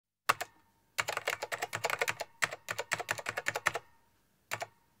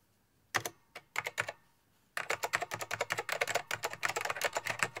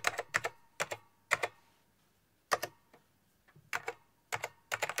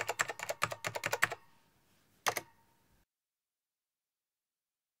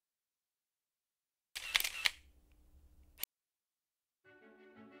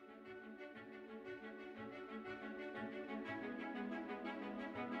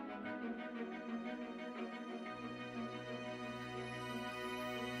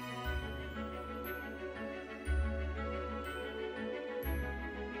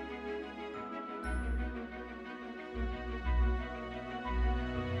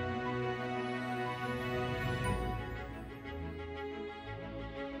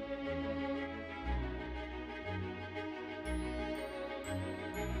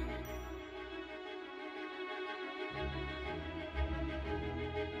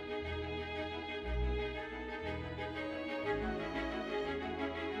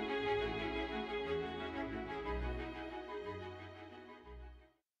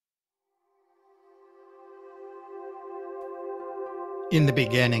In the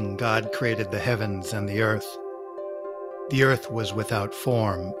beginning, God created the heavens and the earth. The earth was without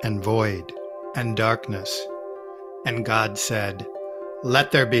form and void and darkness. And God said,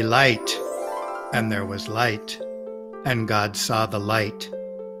 "Let there be light." And there was light. And God saw the light,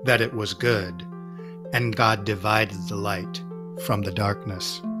 that it was good. And God divided the light from the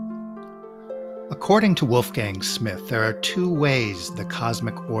darkness. According to Wolfgang Smith, there are two ways the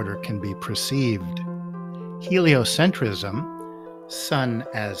cosmic order can be perceived. Heliocentrism, sun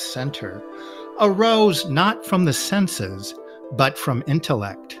as center, arose not from the senses, but from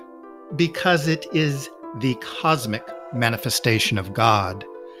intellect, because it is the cosmic manifestation of God.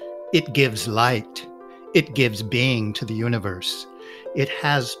 It gives light. It gives being to the universe. It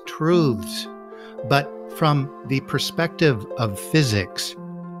has truths, but from the perspective of physics,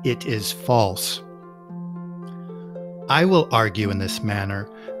 it is false. I will argue in this manner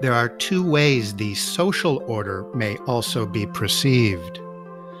there are two ways the social order may also be perceived.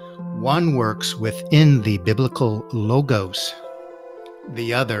 One works within the biblical logos.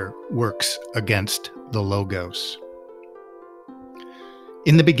 The other works against the logos.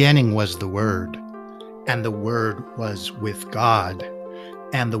 In the beginning was the Word, and the Word was with God,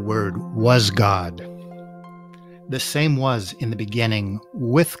 and the Word was God. The same was in the beginning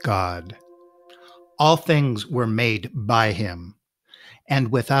with God. All things were made by him,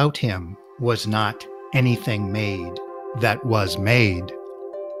 and without him was not anything made that was made.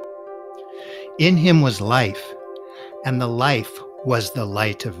 In him was life, and the life was the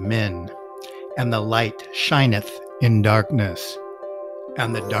light of men, and the light shineth in darkness,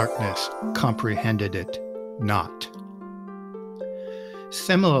 and the darkness comprehended it not.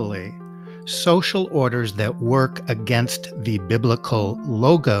 Similarly, social orders that work against the biblical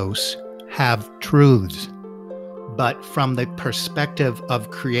logos have truths, but from the perspective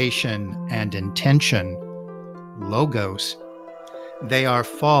of creation and intention, logos, they are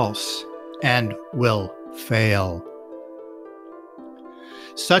false and will fail.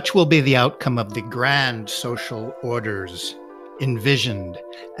 Such will be the outcome of the grand social orders envisioned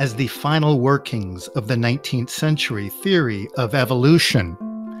as the final workings of the 19th century theory of evolution,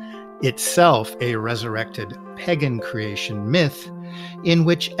 itself a resurrected pagan creation myth in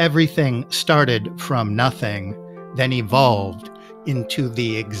which everything started from nothing, then evolved into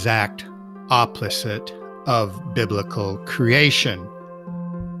the exact opposite of biblical creation,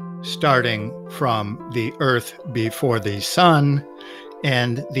 starting from the earth before the sun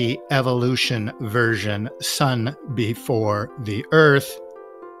and the evolution version sun before the earth,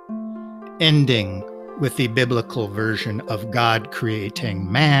 ending with the biblical version of God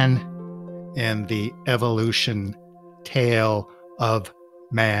creating man and the evolution tale of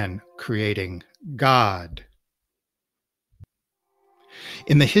man creating God.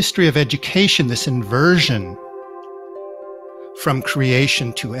 In the history of education, this inversion from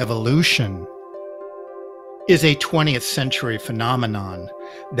creation to evolution is a 20th century phenomenon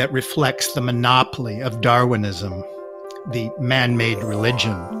that reflects the monopoly of Darwinism, the man-made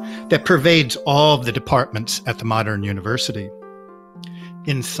religion that pervades all of the departments at the modern university.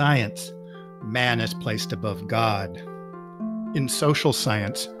 In science, man is placed above God. In social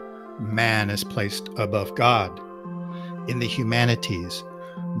science, man is placed above God. In the humanities,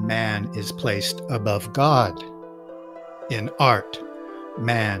 man is placed above God. In art,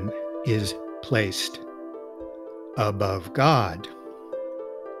 man is placed above God.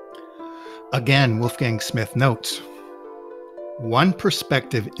 Again, Wolfgang Smith notes, one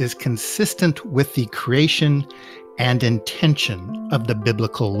perspective is consistent with the creation and intention of the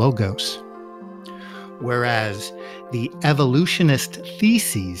biblical logos, whereas the evolutionist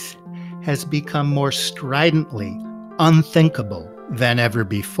thesis has become more stridently unthinkable than ever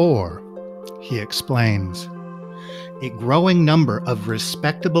before. He explains, a growing number of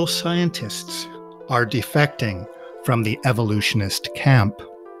respectable scientists are defecting from the evolutionist camp.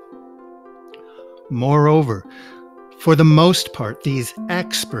 Moreover, for the most part, these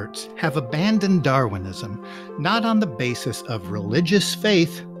experts have abandoned Darwinism not on the basis of religious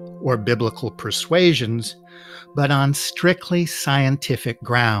faith or biblical persuasions, but on strictly scientific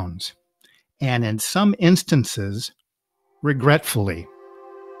grounds, and in some instances, regretfully.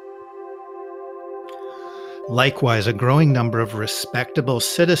 Likewise, a growing number of respectable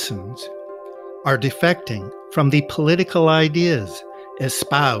citizens are defecting from the political ideas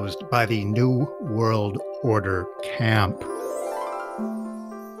espoused by the New World Order camp.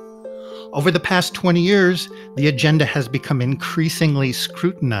 Over the past 20 years, the agenda has become increasingly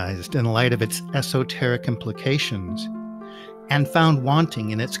scrutinized in light of its esoteric implications and found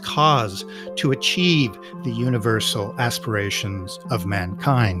wanting in its cause to achieve the universal aspirations of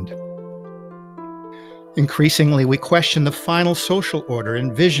mankind. Increasingly, we question the final social order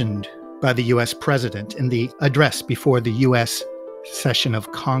envisioned by the US president in the address before the US session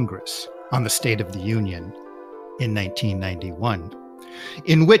of Congress on the State of the Union in 1991,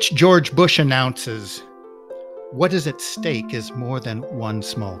 in which George Bush announces, "What is at stake is more than one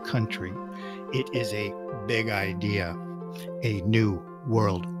small country. It is a big idea, a new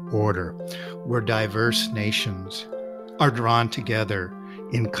world order, where diverse nations are drawn together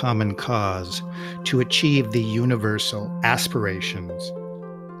in common cause to achieve the universal aspirations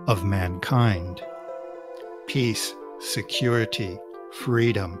of mankind: peace, security,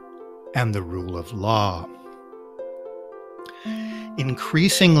 freedom, and the rule of law."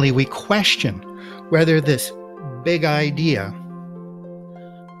 Increasingly, we question whether this big idea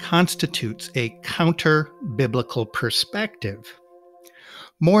constitutes a counter-biblical perspective.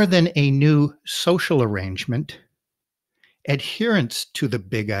 More than a new social arrangement, adherents to the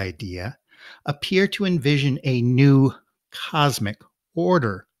big idea appear to envision a new cosmic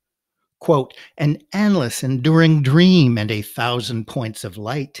order, quote, "an endless, enduring dream and 1,000 points of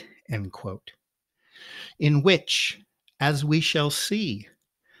light," end quote, in which, as we shall see,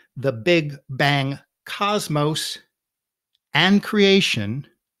 the Big Bang cosmos and creation,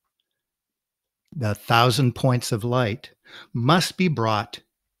 the 1,000 points of light, must be brought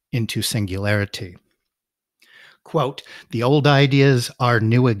into singularity. Quote, "The old ideas are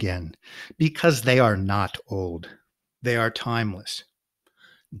new again because they are not old. They are timeless.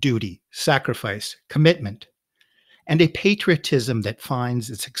 Duty, sacrifice, commitment, and a patriotism that finds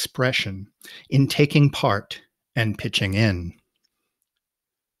its expression in taking part and pitching in."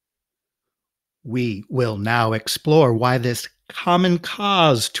 We will now explore why this common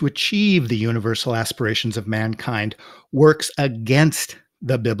cause to achieve the universal aspirations of mankind works against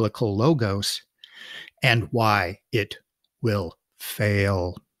the biblical logos, and why it will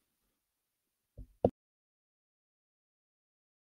fail.